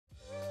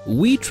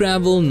We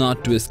travel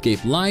not to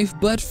escape life,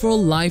 but for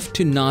life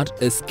to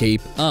not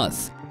escape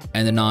us.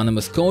 An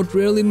anonymous quote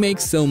really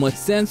makes so much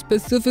sense,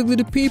 specifically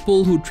to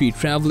people who treat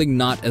traveling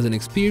not as an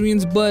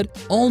experience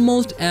but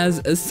almost as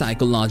a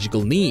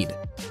psychological need.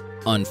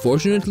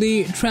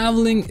 Unfortunately,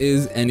 traveling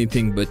is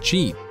anything but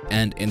cheap,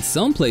 and in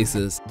some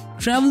places,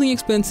 traveling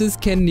expenses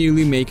can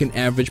nearly make an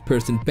average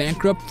person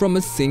bankrupt from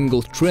a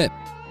single trip.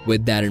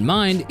 With that in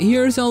mind,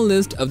 here's our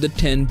list of the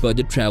 10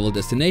 budget travel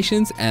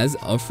destinations as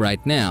of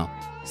right now.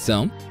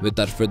 So,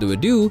 without further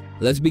ado,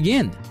 let's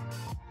begin.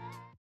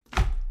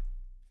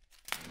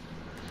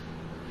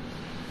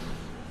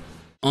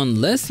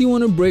 Unless you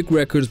want to break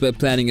records by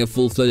planning a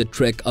full-fledged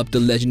trek up the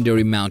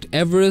legendary Mount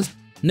Everest,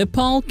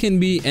 Nepal can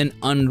be an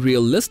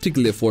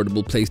unrealistically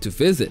affordable place to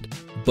visit.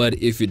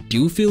 But if you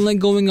do feel like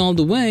going all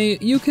the way,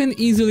 you can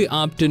easily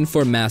opt in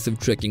for massive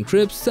trekking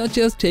trips such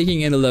as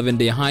taking an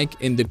 11-day hike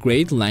in the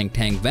Great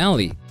Langtang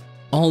Valley.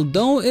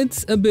 Although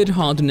it's a bit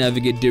hard to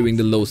navigate during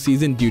the low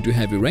season due to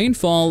heavy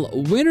rainfall,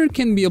 winter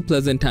can be a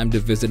pleasant time to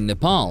visit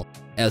Nepal,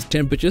 as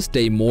temperatures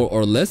stay more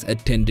or less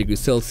at 10 degrees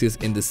Celsius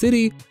in the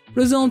city,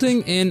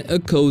 resulting in a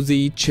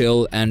cozy,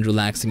 chill, and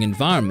relaxing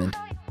environment.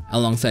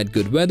 Alongside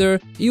good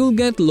weather, you'll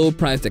get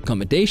low-priced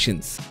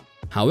accommodations.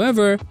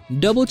 However,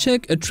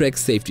 double-check a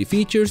trek's safety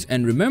features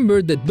and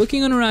remember that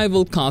booking on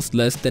arrival costs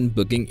less than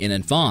booking in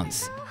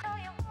advance.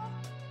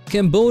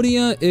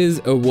 Cambodia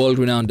is a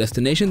world-renowned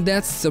destination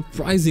that's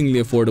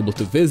surprisingly affordable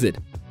to visit.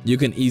 You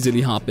can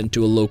easily hop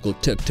into a local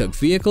tuk-tuk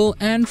vehicle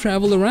and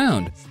travel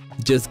around.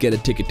 Just get a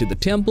ticket to the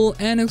temple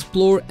and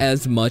explore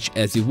as much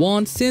as you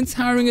want, since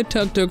hiring a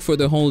tuk-tuk for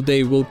the whole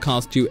day will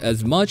cost you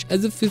as much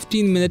as a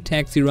 15-minute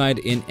taxi ride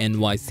in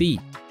NYC.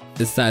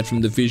 Aside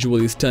from the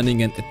visually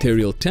stunning and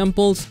ethereal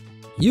temples,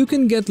 you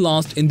can get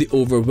lost in the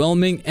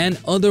overwhelming and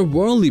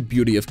otherworldly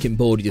beauty of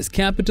Cambodia's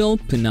capital,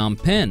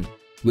 Phnom Penh,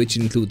 which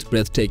includes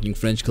breathtaking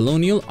French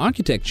colonial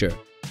architecture.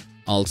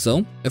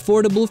 Also,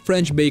 affordable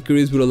French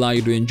bakeries will allow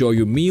you to enjoy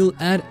your meal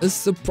at a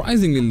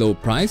surprisingly low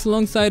price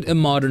alongside a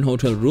modern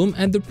hotel room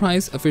at the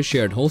price of a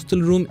shared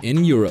hostel room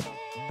in Europe.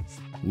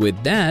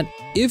 With that,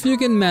 if you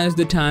can manage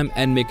the time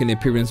and make an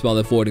appearance while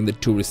avoiding the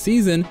tourist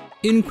season,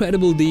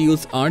 incredible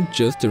deals are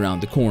just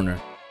around the corner.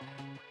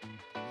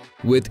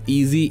 With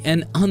easy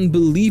and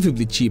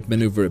unbelievably cheap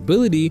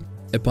maneuverability,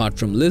 apart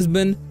from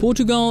Lisbon,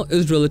 Portugal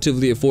is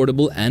relatively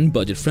affordable and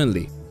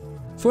budget-friendly.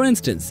 For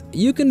instance,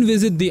 you can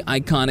visit the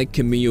iconic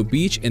Camillo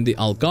Beach in the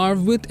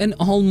Algarve with an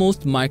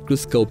almost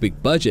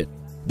microscopic budget.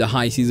 The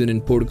high season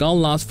in Portugal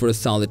lasts for a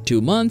solid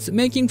 2 months,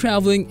 making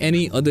traveling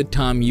any other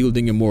time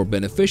yielding a more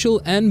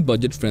beneficial and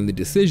budget-friendly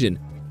decision.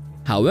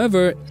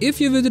 However, if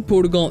you visit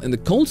Portugal in the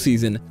cold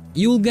season,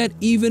 you'll get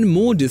even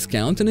more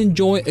discounts and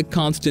enjoy a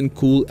constant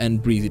cool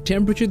and breezy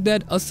temperature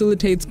that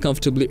oscillates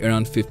comfortably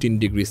around 15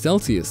 degrees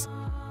Celsius.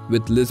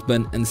 With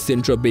Lisbon and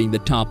Sintra being the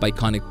top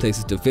iconic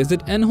places to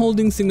visit and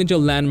holding signature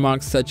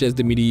landmarks such as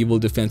the medieval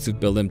defensive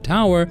Belém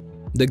Tower,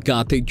 the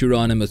Gothic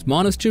Geronimus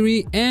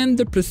Monastery, and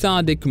the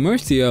Praça de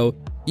Comércio,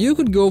 you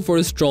could go for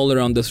a stroll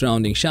around the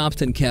surrounding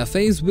shops and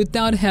cafes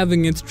without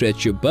having it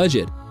stretch your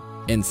budget.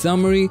 In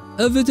summary,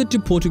 a visit to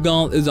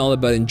Portugal is all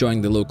about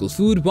enjoying the local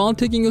food while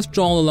taking a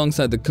stroll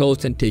alongside the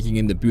coast and taking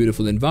in the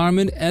beautiful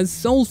environment as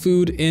soul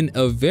food in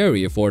a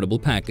very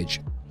affordable package.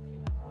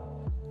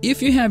 If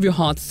you have your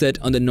heart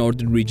set on the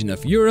northern region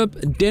of Europe,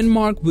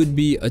 Denmark would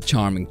be a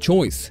charming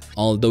choice.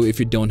 Although if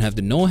you don't have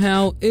the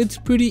know-how, it's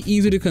pretty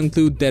easy to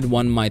conclude that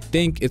one might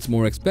think it's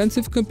more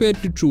expensive compared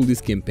to truly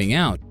skimping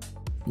out.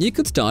 You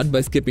could start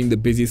by skipping the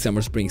busy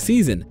summer-spring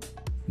season.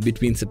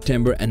 Between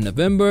September and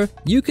November,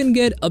 you can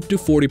get up to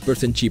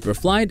 40% cheaper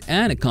flight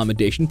and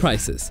accommodation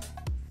prices.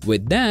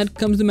 With that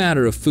comes the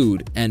matter of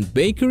food, and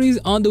bakeries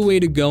are the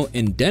way to go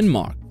in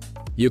Denmark.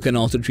 You can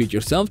also treat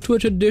yourself to a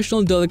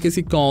traditional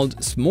delicacy called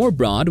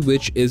smørrebrød,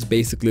 which is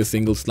basically a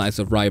single slice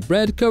of rye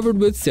bread covered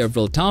with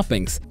several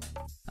toppings.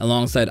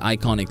 Alongside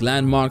iconic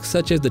landmarks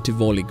such as the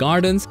Tivoli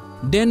Gardens,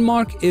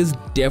 Denmark is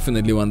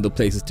definitely one of the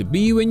places to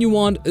be when you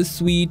want a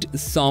sweet,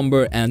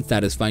 somber, and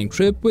satisfying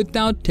trip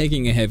without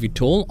taking a heavy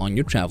toll on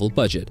your travel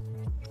budget.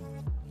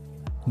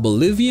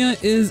 Bolivia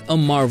is a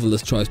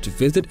marvelous choice to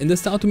visit in the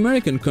South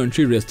American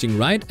country resting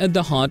right at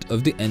the heart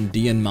of the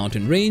Andean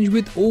mountain range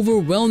with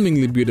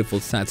overwhelmingly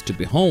beautiful sights to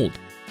behold.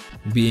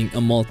 Being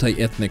a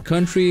multi-ethnic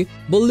country,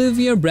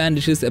 Bolivia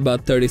brandishes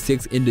about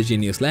 36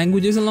 indigenous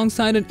languages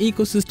alongside an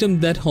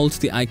ecosystem that holds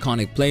the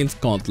iconic plains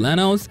called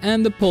Llanos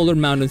and the polar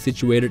mountains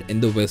situated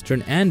in the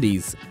western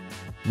Andes.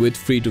 With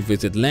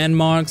free-to-visit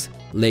landmarks,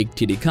 Lake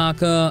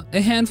Titicaca,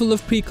 a handful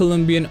of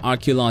pre-Columbian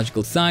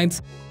archaeological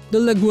sites, the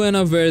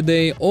Laguna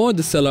Verde or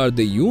the Salar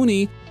de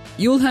Uyuni,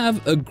 you'll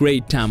have a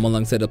great time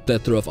alongside a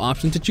plethora of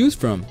options to choose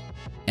from.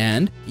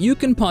 And you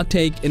can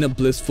partake in a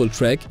blissful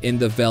trek in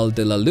the Val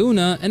de la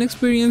Luna, an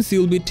experience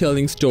you'll be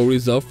telling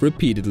stories of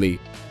repeatedly.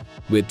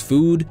 With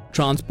food,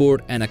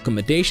 transport, and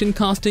accommodation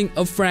costing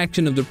a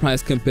fraction of the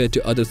price compared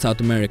to other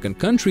South American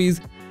countries,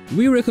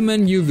 we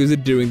recommend you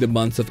visit during the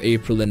months of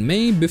April and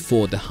May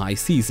before the high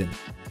season.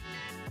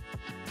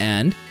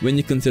 And when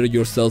you consider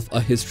yourself a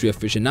history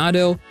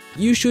aficionado,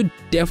 you should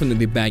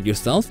definitely bag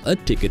yourself a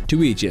ticket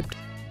to Egypt.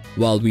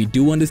 While we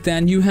do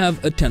understand you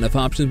have a ton of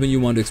options when you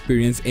want to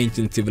experience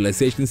ancient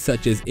civilizations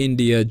such as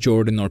India,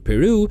 Jordan or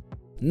Peru,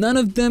 none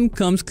of them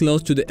comes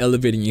close to the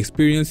elevating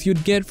experience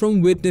you'd get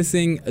from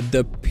witnessing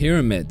the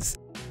pyramids,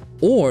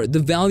 or the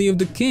Valley of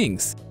the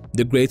Kings,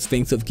 the Great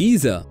Sphinx of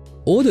Giza,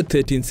 or the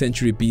 13th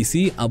century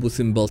BC Abu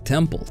Simbel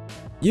Temple.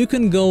 You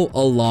can go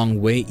a long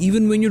way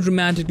even when you're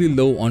dramatically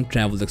low on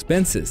travel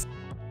expenses.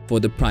 For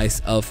the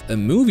price of a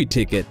movie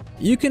ticket,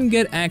 you can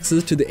get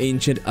access to the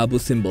ancient Abu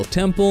Simbel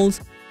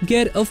temples,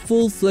 get a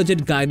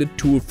full-fledged guided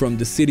tour from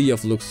the city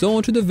of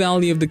Luxor to the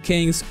Valley of the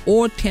Kings,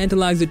 or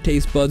tantalize your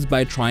taste buds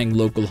by trying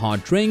local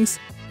hot drinks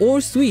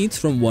or sweets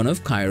from one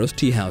of Cairo's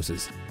tea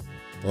houses.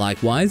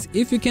 Likewise,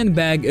 if you can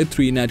bag a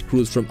 3-night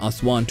cruise from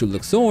Aswan to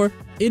Luxor,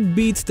 it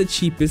beats the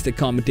cheapest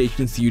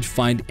accommodations you'd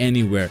find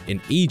anywhere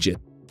in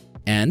Egypt.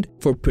 And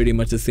for pretty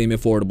much the same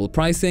affordable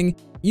pricing,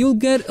 you'll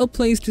get a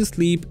place to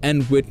sleep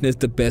and witness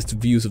the best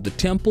views of the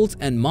temples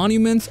and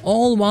monuments,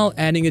 all while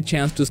adding a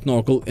chance to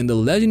snorkel in the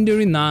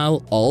legendary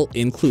Nile, all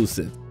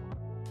inclusive.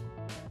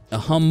 A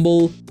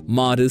humble,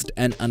 modest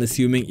and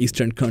unassuming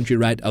eastern country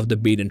right off the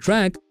beaten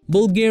track,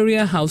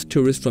 Bulgaria housed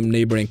tourists from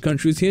neighboring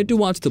countries here to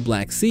watch the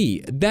Black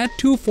Sea, that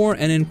too for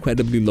an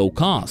incredibly low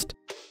cost.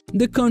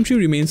 The country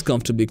remains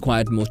comfortably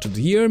quiet most of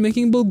the year,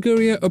 making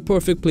Bulgaria a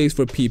perfect place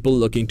for people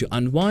looking to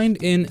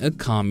unwind in a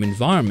calm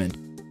environment.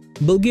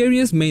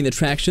 Bulgaria's main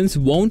attractions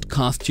won't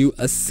cost you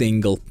a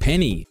single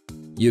penny.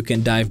 You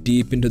can dive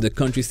deep into the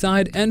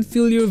countryside and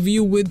fill your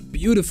view with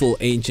beautiful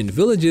ancient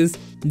villages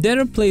that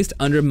are placed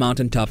under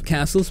mountaintop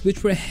castles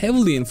which were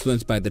heavily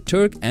influenced by the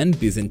Turk and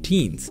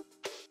Byzantines.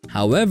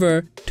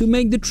 However, to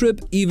make the trip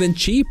even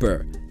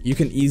cheaper, you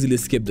can easily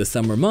skip the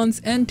summer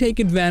months and take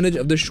advantage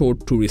of the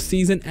short tourist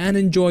season and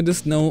enjoy the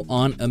snow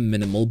on a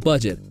minimal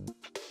budget.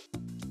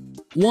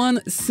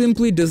 One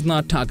simply does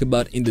not talk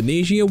about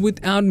Indonesia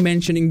without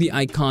mentioning the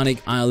iconic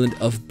island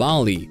of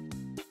Bali.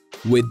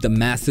 With the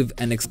massive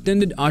and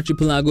extended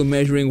archipelago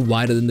measuring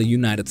wider than the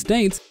United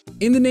States,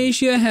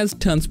 Indonesia has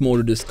tons more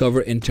to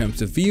discover in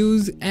terms of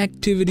views,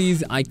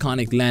 activities,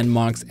 iconic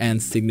landmarks,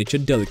 and signature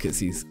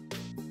delicacies.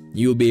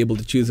 You'll be able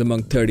to choose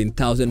among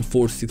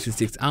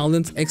 13,466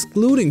 islands,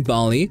 excluding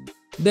Bali,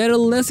 that are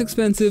less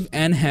expensive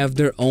and have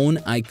their own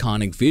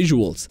iconic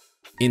visuals.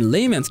 In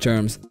layman's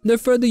terms, the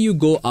further you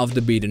go off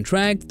the beaten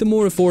track, the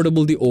more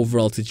affordable the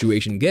overall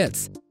situation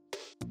gets.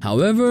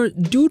 However,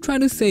 do try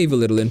to save a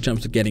little in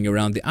terms of getting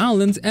around the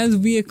islands, as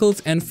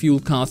vehicles and fuel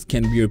costs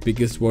can be your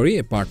biggest worry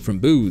apart from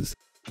booze.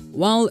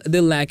 While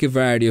they lack a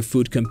variety of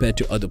food compared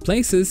to other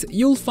places,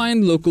 you'll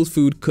find local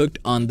food cooked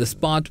on the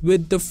spot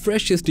with the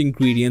freshest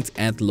ingredients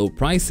at low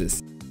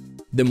prices.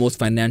 The most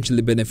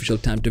financially beneficial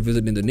time to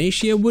visit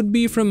Indonesia would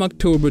be from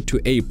October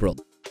to April,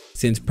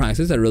 since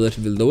prices are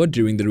relatively lower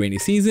during the rainy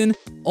season,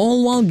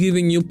 all while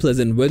giving you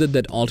pleasant weather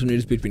that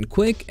alternates between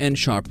quick and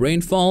sharp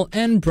rainfall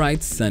and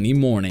bright sunny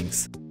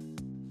mornings.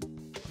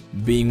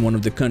 Being one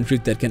of the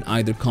countries that can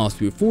either cost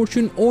you a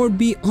fortune or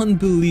be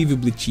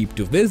unbelievably cheap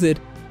to visit,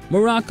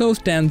 Morocco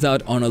stands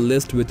out on a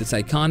list with its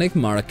iconic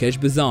Marrakesh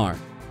Bazaar.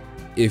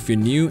 If you're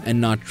new and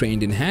not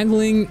trained in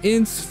haggling,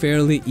 it's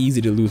fairly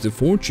easy to lose a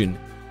fortune,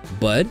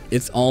 but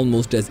it's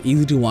almost as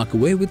easy to walk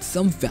away with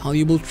some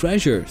valuable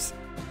treasures.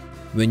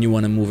 When you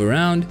want to move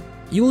around,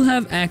 you'll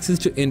have access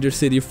to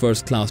intercity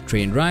first-class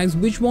train rides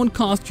which won't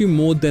cost you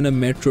more than a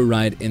metro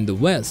ride in the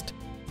West.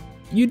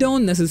 You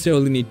don't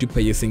necessarily need to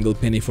pay a single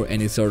penny for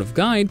any sort of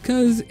guide,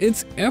 cause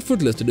it's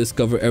effortless to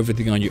discover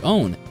everything on your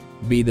own,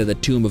 be that the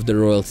tomb of the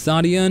royal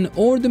Sadian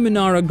or the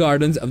Menara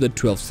Gardens of the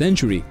 12th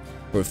century.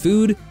 For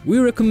food, we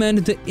recommend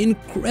the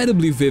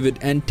incredibly vivid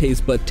and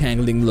taste bud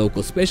tangling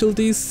local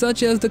specialties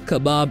such as the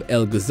kebab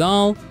El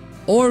Ghazal,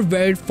 or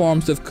varied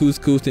forms of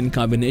couscous in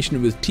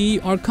combination with tea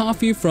or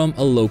coffee from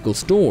a local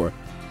store.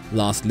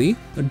 Lastly,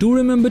 do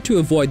remember to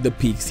avoid the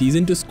peak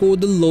season to score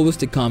the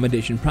lowest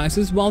accommodation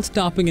prices while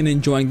stopping and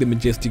enjoying the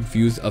majestic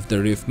views of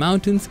the Rif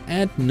Mountains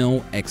at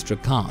no extra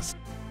cost.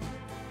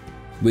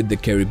 With the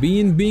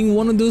Caribbean being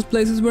one of those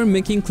places where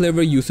making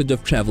clever usage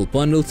of travel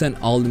bundles and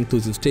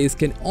all-inclusive stays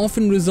can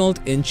often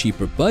result in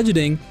cheaper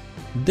budgeting,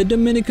 the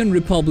Dominican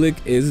Republic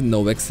is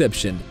no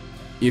exception.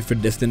 If your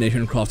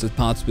destination crosses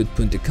paths with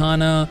Punta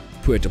Cana,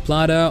 Puerto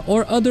Plata,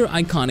 or other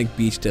iconic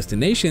beach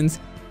destinations,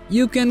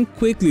 you can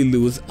quickly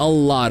lose a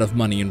lot of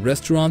money in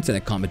restaurants and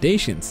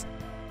accommodations.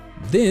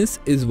 This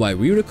is why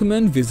we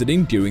recommend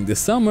visiting during the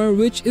summer,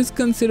 which is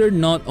considered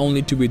not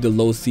only to be the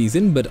low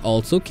season but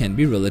also can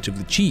be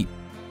relatively cheap.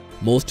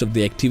 Most of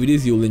the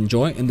activities you'll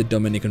enjoy in the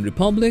Dominican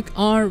Republic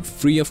are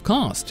free of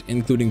cost,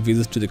 including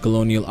visits to the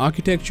colonial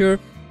architecture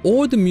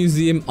or the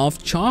Museum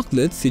of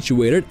Chocolate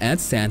situated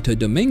at Santo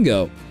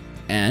Domingo.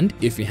 And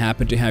if you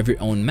happen to have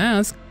your own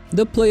mask,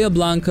 the Playa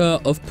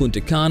Blanca of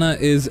Punta Cana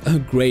is a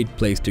great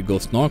place to go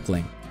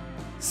snorkeling.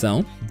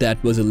 So,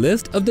 that was a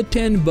list of the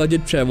 10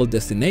 budget travel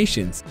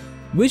destinations.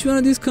 Which one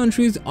of these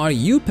countries are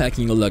you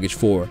packing your luggage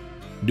for?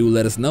 Do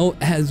let us know,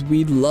 as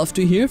we'd love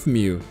to hear from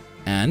you.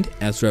 And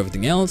as for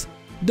everything else,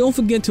 Don't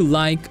forget to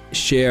like,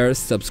 share,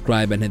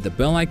 subscribe and hit the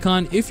bell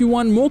icon if you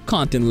want more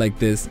content like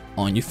this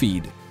on your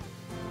feed.